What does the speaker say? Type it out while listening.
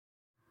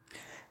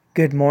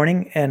Good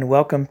morning and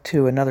welcome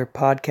to another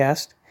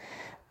podcast.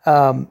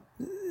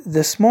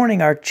 This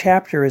morning our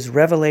chapter is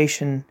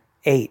Revelation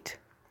 8.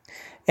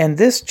 And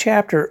this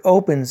chapter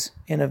opens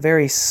in a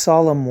very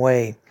solemn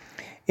way.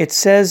 It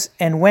says,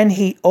 "And when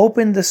he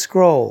opened the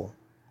scroll,"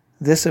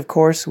 this of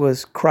course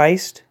was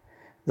Christ,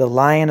 the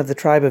Lion of the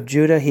tribe of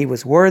Judah. He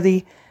was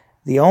worthy,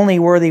 the only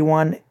worthy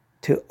one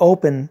to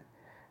open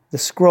the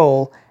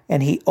scroll.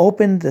 And he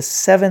opened the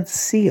seventh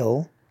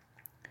seal.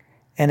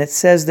 And it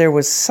says there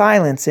was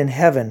silence in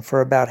heaven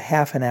for about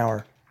half an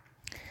hour.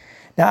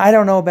 Now, I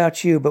don't know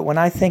about you, but when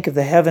I think of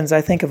the heavens, I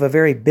think of a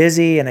very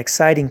busy and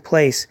exciting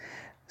place.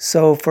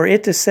 So for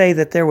it to say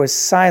that there was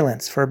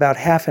silence for about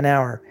half an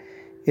hour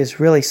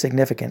is really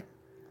significant.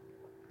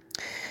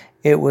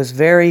 It was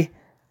very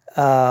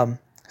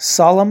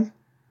solemn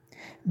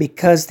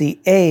because the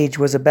age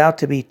was about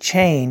to be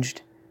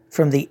changed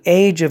from the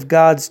age of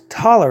God's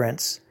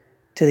tolerance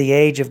to the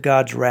age of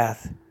God's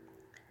wrath.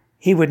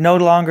 He would no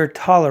longer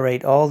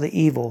tolerate all the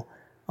evil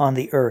on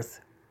the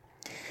earth.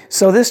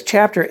 So this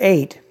chapter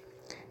 8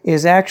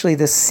 is actually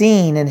the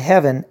scene in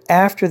heaven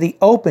after the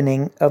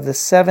opening of the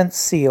seventh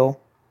seal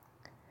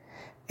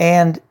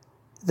and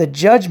the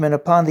judgment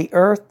upon the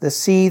earth, the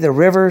sea, the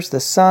rivers, the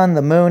sun,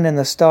 the moon, and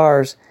the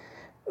stars,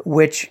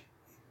 which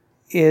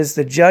is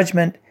the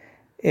judgment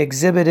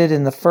exhibited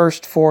in the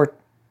first four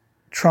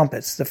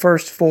trumpets, the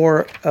first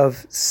four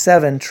of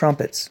seven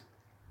trumpets.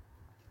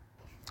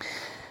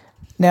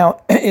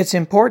 Now, it's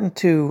important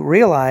to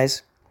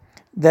realize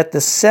that the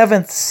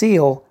seventh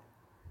seal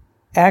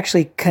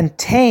actually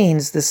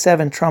contains the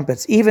seven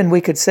trumpets. Even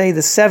we could say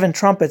the seven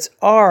trumpets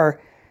are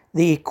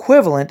the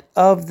equivalent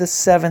of the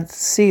seventh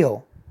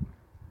seal.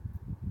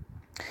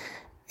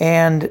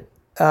 And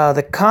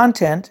the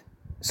content,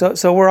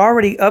 so we're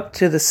already up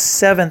to the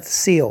seventh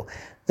seal.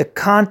 The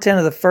content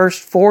of the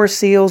first four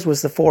seals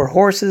was the four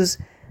horses.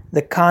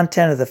 The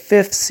content of the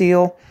fifth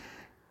seal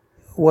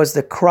was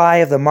the cry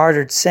of the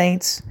martyred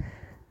saints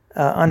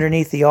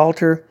underneath the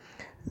altar.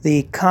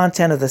 The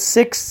content of the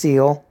sixth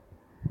seal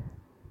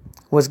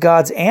was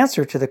God's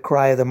answer to the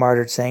cry of the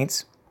martyred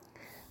saints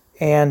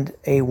and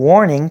a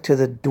warning to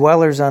the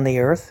dwellers on the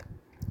earth.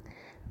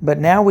 But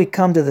now we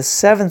come to the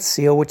seventh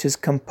seal, which is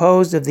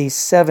composed of these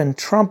seven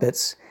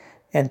trumpets,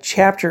 and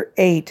chapter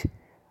 8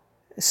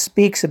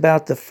 speaks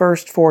about the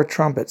first four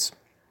trumpets.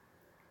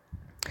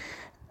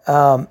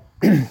 In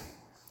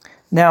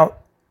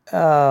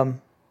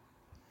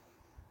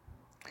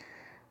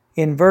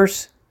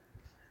verse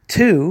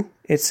 2,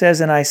 it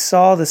says, "And I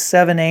saw the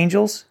seven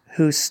angels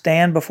who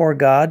stand before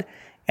God,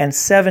 and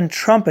seven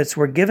trumpets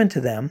were given to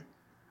them."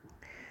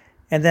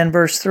 And then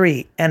verse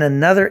 3, "And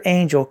another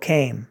angel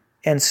came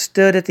and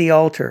stood at the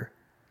altar,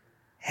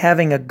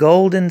 having a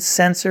golden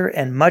censer,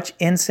 and much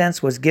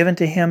incense was given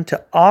to him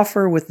to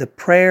offer with the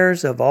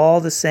prayers of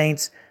all the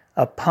saints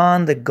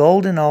upon the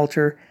golden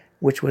altar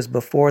which was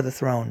before the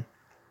throne."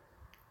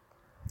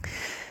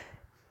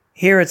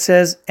 Here it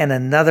says, "and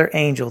another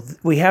angel."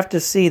 We have to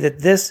see that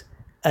this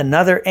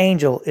another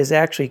angel is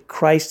actually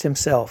Christ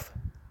himself,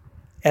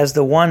 as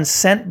the one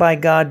sent by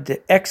God to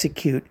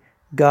execute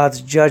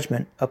God's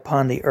judgment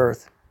upon the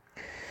earth.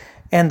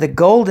 And the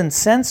golden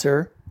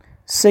censer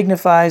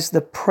signifies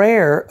the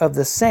prayer of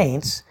the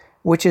saints,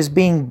 which is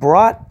being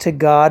brought to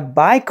God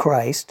by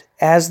Christ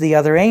as the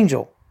other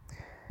angel.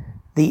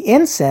 The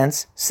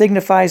incense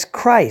signifies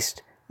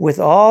Christ with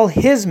all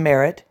his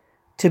merit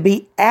to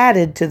be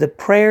added to the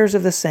prayers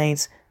of the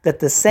saints, that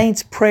the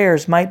saints'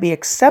 prayers might be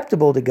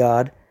acceptable to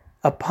God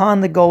upon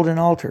the golden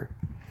altar.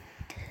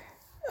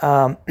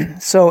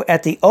 So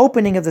at the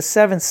opening of the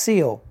seventh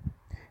seal,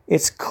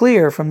 it's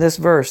clear from this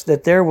verse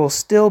that there will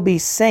still be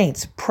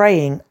saints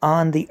praying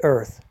on the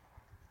earth.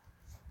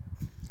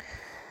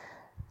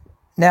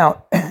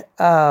 Now,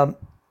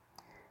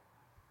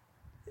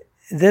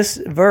 this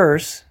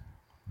verse,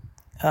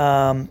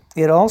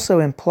 it also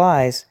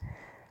implies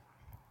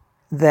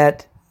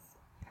that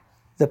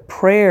the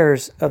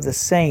prayers of the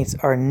saints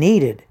are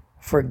needed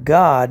for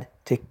God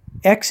to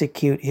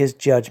execute his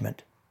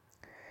judgment.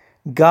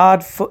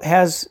 God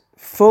has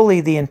fully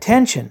the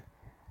intention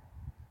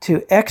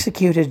to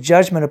execute his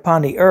judgment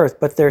upon the earth,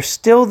 but there's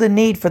still the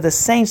need for the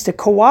saints to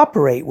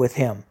cooperate with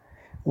him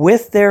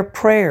with their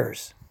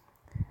prayers.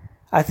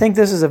 I think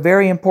this is a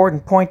very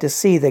important point to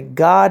see, that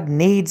God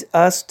needs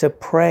us to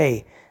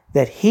pray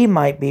that he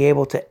might be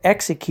able to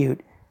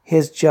execute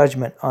his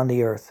judgment on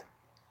the earth.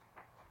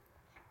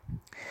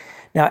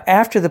 Now,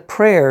 after the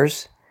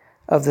prayers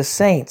of the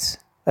saints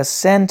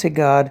ascend to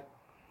God,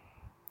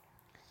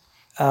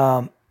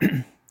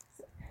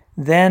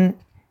 then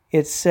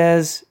it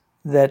says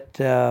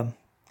that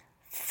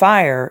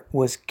fire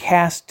was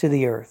cast to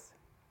the earth.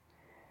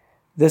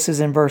 This is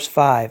in verse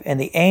 5. "And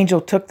the angel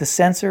took the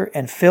censer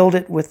and filled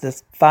it with the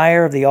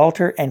fire of the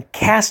altar and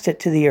cast it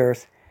to the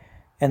earth.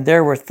 And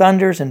there were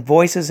thunders and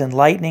voices and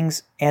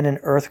lightnings and an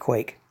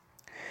earthquake."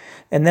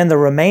 And then the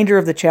remainder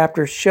of the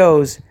chapter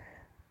shows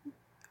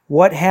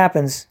what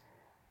happens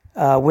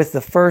with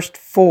the first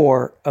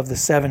four of the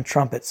seven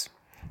trumpets.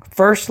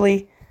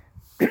 Firstly,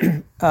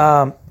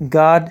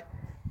 God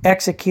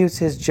executes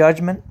his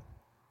judgment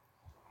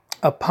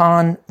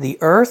upon the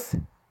earth.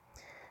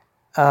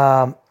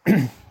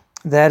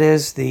 That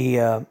is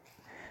the,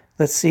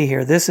 let's see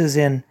here, this is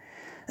in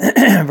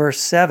verse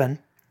 7.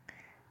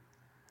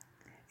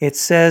 It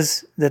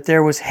says that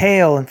there was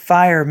hail and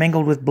fire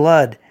mingled with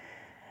blood,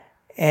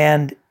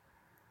 and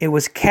it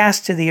was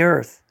cast to the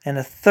earth, and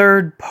a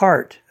third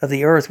part of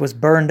the earth was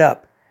burned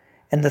up,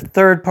 and the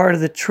third part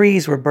of the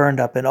trees were burned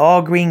up, and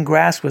all green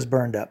grass was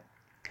burned up.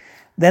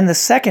 Then the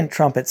second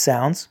trumpet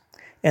sounds,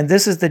 and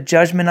this is the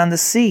judgment on the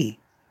sea.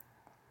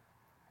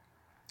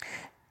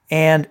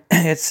 And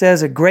it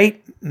says a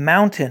great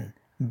mountain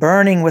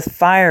burning with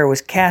fire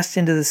was cast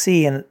into the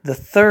sea, and the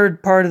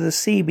third part of the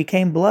sea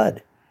became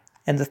blood.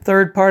 And the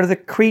third part of the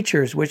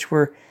creatures which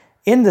were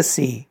in the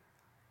sea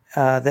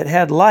that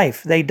had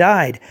life, they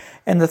died.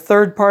 And the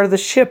third part of the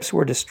ships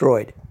were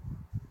destroyed.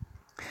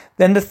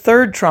 Then the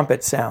third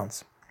trumpet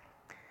sounds.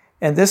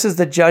 And this is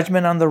the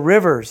judgment on the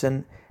rivers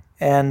and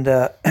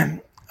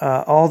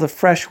all the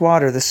fresh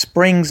water, the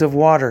springs of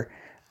water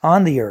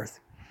on the earth.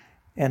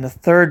 And the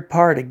third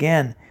part,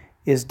 again,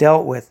 is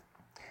dealt with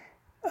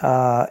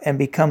and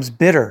becomes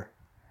bitter.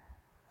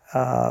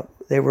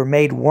 They were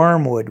made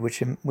wormwood,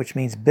 which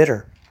means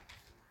bitter.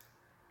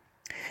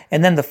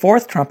 And then the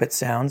fourth trumpet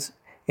sounds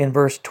in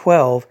verse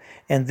 12,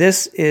 and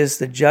this is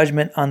the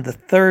judgment on the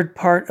third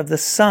part of the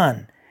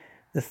sun,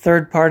 the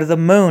third part of the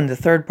moon, the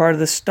third part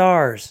of the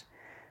stars.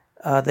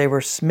 They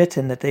were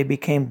smitten, that they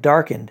became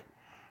darkened.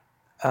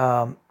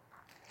 Now,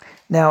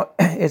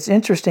 it's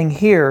interesting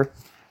here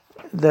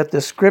that the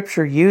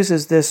scripture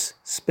uses this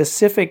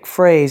specific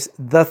phrase,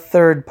 the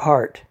third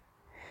part,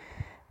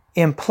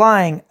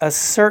 implying a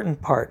certain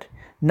part,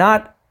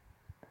 not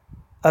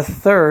a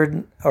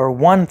third or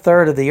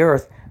 1/3 of the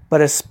earth, but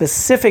a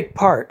specific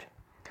part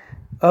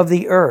of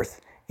the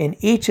earth in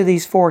each of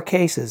these four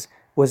cases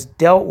was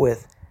dealt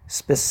with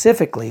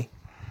specifically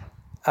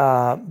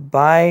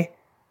by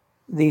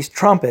these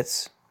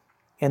trumpets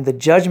and the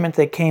judgment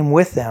that came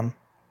with them.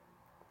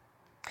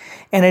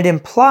 And it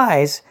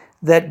implies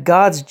that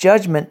God's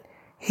judgment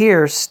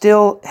here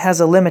still has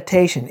a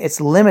limitation. It's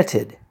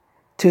limited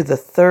to the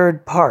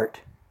third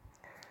part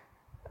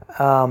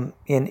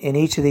in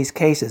each of these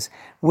cases,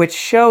 which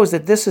shows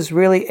that this is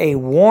really a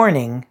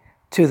warning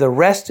to the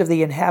rest of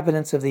the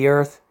inhabitants of the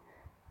earth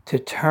to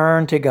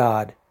turn to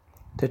God,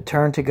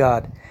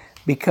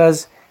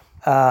 because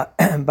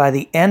by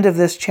the end of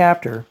this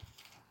chapter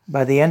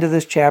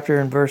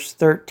in verse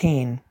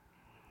 13,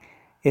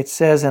 it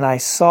says, "And I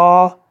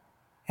saw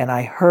and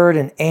I heard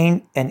an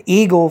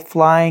eagle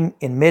flying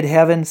in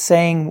mid-heaven,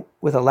 saying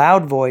with a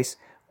loud voice,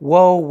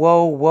 'Woe,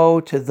 woe,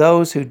 woe to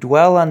those who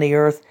dwell on the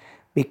earth,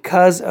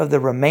 because of the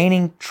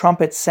remaining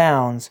trumpet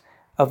sounds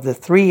of the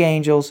three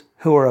angels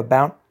who are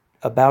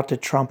about to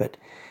trumpet.'"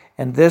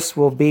 And this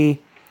will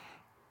be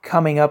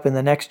coming up in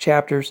the next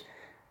chapters,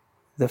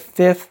 the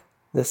 5th,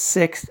 the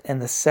 6th,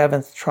 and the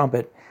 7th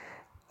trumpet,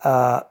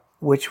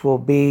 which will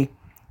be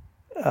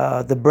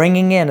the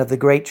bringing in of the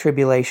Great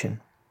Tribulation.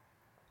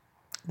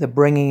 The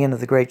bringing in of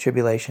the Great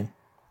Tribulation.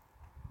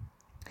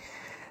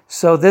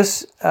 So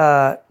this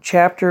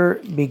chapter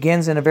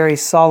begins in a very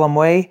solemn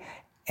way,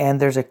 and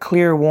there's a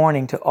clear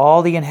warning to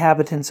all the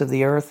inhabitants of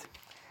the earth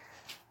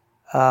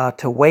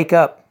to wake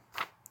up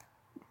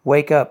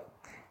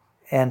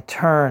and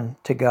turn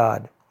to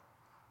God.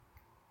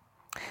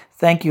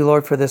 Thank you,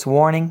 Lord, for this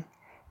warning,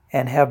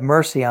 and have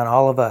mercy on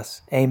all of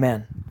us.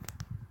 Amen.